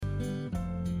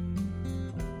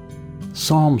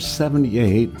Psalm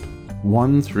 78,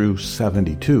 1 through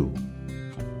 72.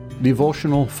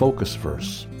 Devotional focus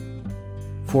verse.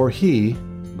 For he,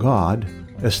 God,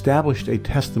 established a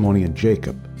testimony in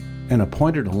Jacob, and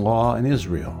appointed a law in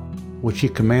Israel, which he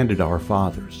commanded our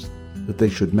fathers, that they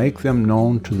should make them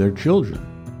known to their children,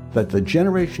 that the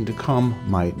generation to come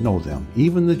might know them,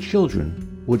 even the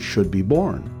children which should be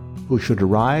born, who should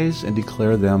arise and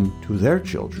declare them to their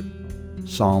children.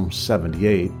 Psalm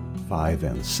 78, 5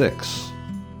 and 6.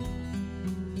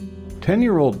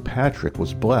 10-year-old Patrick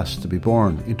was blessed to be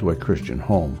born into a Christian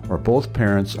home where both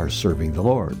parents are serving the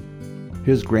Lord.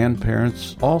 His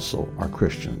grandparents also are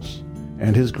Christians,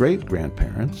 and his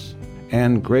great-grandparents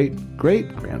and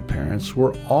great-great-grandparents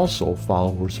were also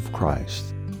followers of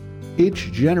Christ.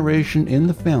 Each generation in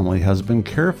the family has been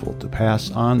careful to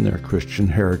pass on their Christian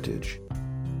heritage.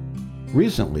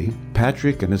 Recently,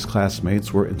 Patrick and his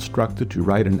classmates were instructed to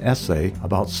write an essay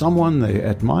about someone they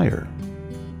admire.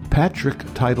 Patrick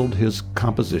titled his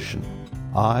composition,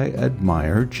 I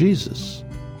Admire Jesus.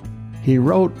 He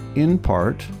wrote, in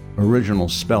part, original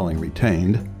spelling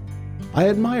retained, I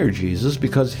admire Jesus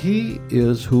because he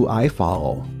is who I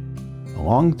follow. A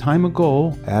long time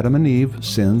ago, Adam and Eve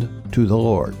sinned to the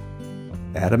Lord.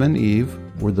 Adam and Eve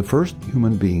were the first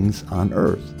human beings on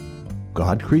earth.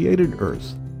 God created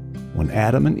earth. When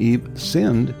Adam and Eve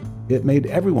sinned, it made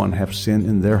everyone have sin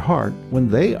in their heart when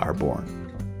they are born.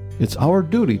 It's our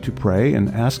duty to pray and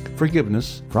ask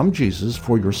forgiveness from Jesus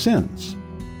for your sins.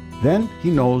 Then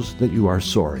he knows that you are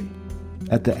sorry.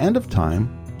 At the end of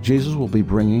time, Jesus will be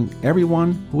bringing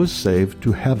everyone who is saved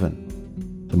to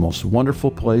heaven, the most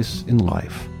wonderful place in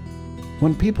life.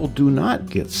 When people do not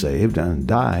get saved and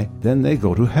die, then they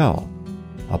go to hell,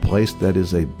 a place that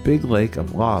is a big lake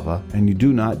of lava, and you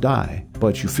do not die,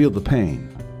 but you feel the pain.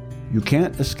 You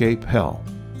can't escape hell.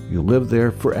 You live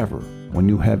there forever. When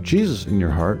you have Jesus in your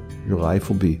heart, your life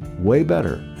will be way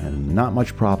better and not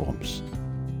much problems.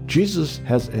 Jesus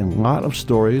has a lot of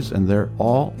stories, and they're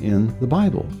all in the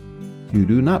Bible. You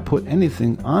do not put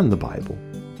anything on the Bible.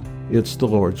 It's the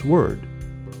Lord's Word.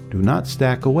 Do not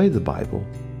stack away the Bible.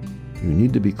 You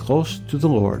need to be close to the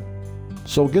Lord.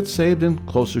 So get saved and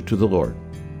closer to the Lord.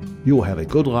 You will have a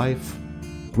good life.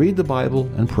 Read the Bible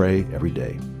and pray every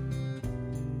day.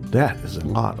 That is a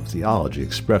lot of theology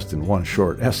expressed in one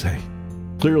short essay.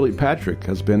 Clearly, Patrick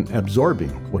has been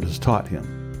absorbing what is taught him.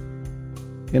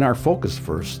 In our focus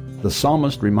verse, the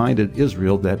psalmist reminded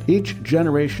Israel that each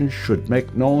generation should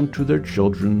make known to their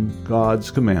children God's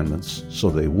commandments so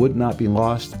they would not be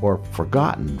lost or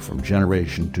forgotten from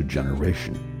generation to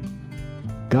generation.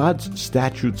 God's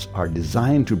statutes are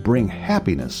designed to bring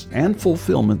happiness and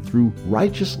fulfillment through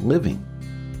righteous living.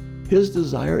 His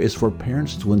desire is for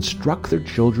parents to instruct their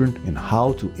children in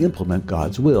how to implement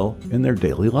God's will in their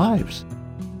daily lives.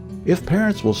 If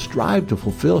parents will strive to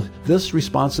fulfill this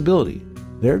responsibility,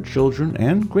 their children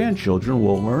and grandchildren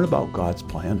will learn about God's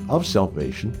plan of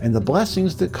salvation and the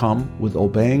blessings that come with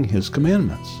obeying His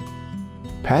commandments.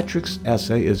 Patrick's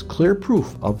essay is clear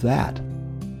proof of that.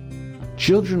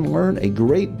 Children learn a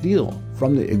great deal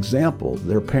from the example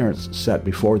their parents set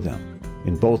before them,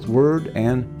 in both word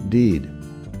and deed.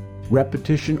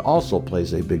 Repetition also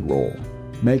plays a big role,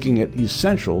 making it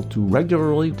essential to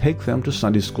regularly take them to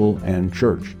Sunday school and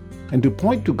church, and to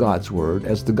point to God's Word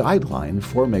as the guideline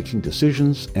for making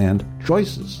decisions and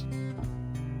choices.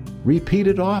 Repeat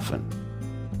it often.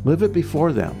 Live it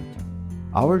before them.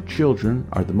 Our children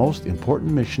are the most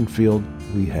important mission field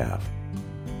we have.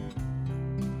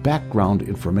 Background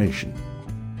information.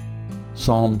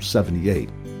 Psalm 78.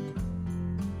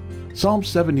 Psalm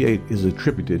 78 is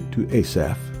attributed to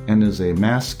Asaph and is a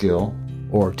maskil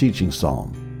or teaching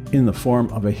psalm in the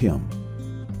form of a hymn.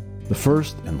 The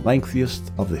first and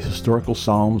lengthiest of the historical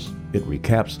psalms, it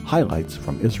recaps highlights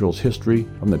from Israel's history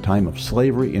from the time of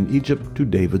slavery in Egypt to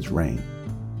David's reign.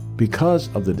 Because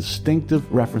of the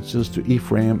distinctive references to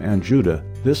Ephraim and Judah,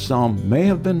 this psalm may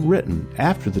have been written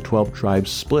after the 12 tribes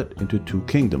split into 2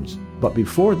 kingdoms, but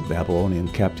before the Babylonian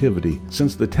captivity,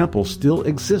 since the temple still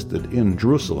existed in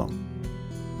Jerusalem.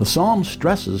 The psalm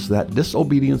stresses that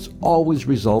disobedience always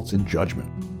results in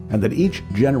judgment, and that each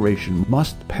generation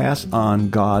must pass on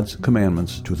God's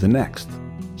commandments to the next,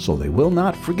 so they will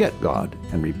not forget God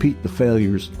and repeat the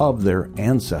failures of their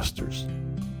ancestors.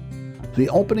 The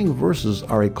opening verses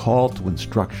are a call to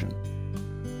instruction.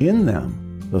 In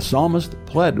them, the psalmist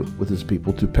pled with his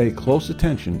people to pay close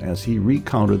attention as he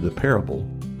recounted the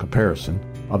comparison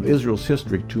of Israel's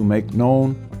history to make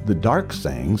known the dark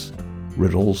sayings,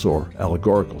 riddles or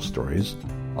allegorical stories,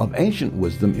 of ancient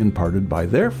wisdom imparted by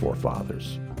their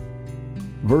forefathers.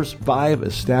 Verse 5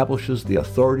 establishes the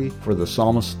authority for the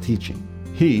psalmist's teaching.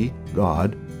 He,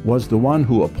 God, was the one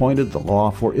who appointed the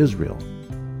law for Israel.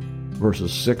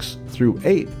 Verses 6 through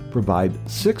 8 provide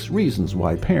 6 reasons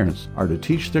why parents are to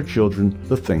teach their children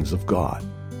the things of God.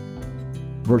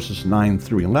 Verses 9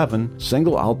 through 11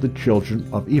 single out the children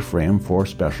of Ephraim for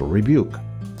special rebuke,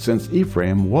 since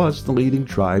Ephraim was the leading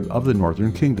tribe of the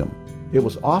northern kingdom. It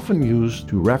was often used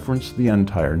to reference the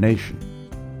entire nation.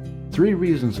 3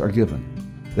 reasons are given.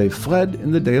 They fled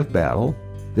in the day of battle,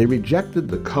 they rejected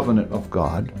the covenant of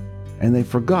God, and they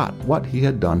forgot what he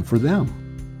had done for them.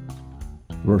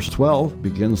 Verse 12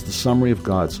 begins the summary of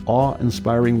God's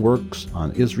awe-inspiring works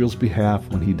on Israel's behalf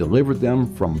when he delivered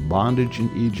them from bondage in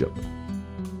Egypt.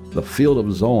 The field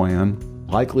of Zoan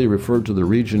likely referred to the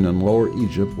region in Lower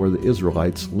Egypt where the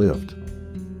Israelites lived.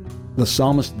 The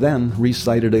psalmist then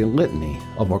recited a litany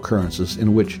of occurrences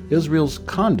in which Israel's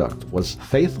conduct was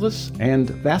faithless and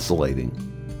vacillating,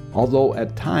 although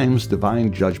at times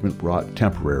divine judgment brought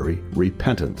temporary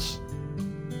repentance.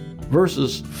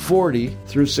 Verses 40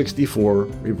 through 64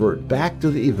 revert back to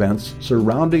the events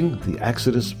surrounding the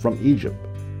Exodus from Egypt.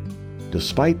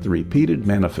 Despite the repeated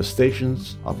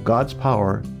manifestations of God's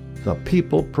power, the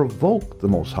people provoked the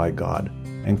Most High God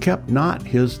and kept not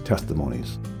his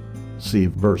testimonies. See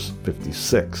verse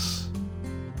 56.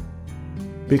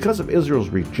 Because of Israel's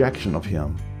rejection of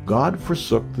him, God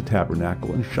forsook the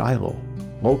tabernacle in Shiloh,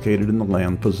 located in the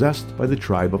land possessed by the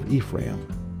tribe of Ephraim,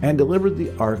 and delivered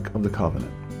the Ark of the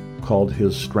Covenant, called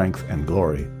his strength and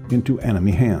glory, into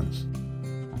enemy hands.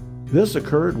 This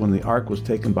occurred when the ark was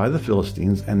taken by the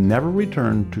Philistines and never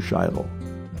returned to Shiloh.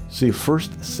 See 1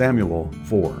 Samuel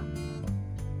 4.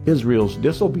 Israel's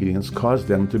disobedience caused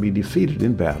them to be defeated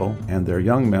in battle and their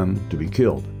young men to be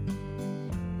killed.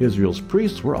 Israel's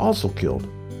priests were also killed,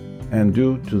 and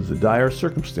due to the dire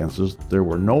circumstances, there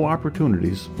were no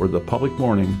opportunities for the public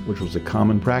mourning, which was a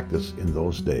common practice in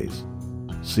those days.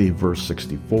 See verse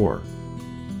 64.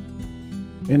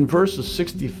 In verses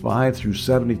 65 through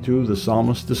 72, the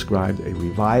psalmist described a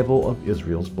revival of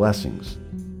Israel's blessings.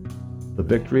 The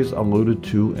victories alluded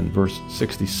to in verse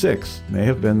 66 may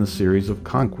have been the series of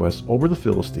conquests over the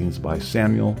Philistines by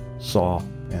Samuel, Saul,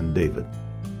 and David.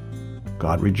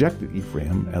 God rejected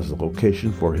Ephraim as the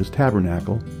location for his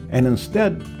tabernacle and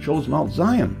instead chose Mount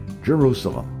Zion,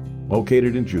 Jerusalem,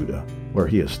 located in Judah, where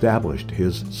he established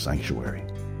his sanctuary.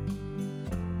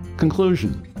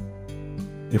 Conclusion.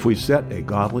 If we set a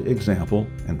godly example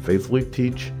and faithfully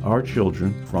teach our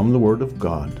children from the Word of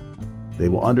God, they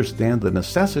will understand the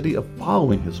necessity of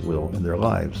following his will in their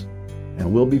lives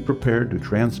and will be prepared to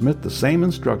transmit the same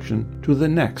instruction to the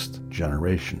next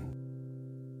generation.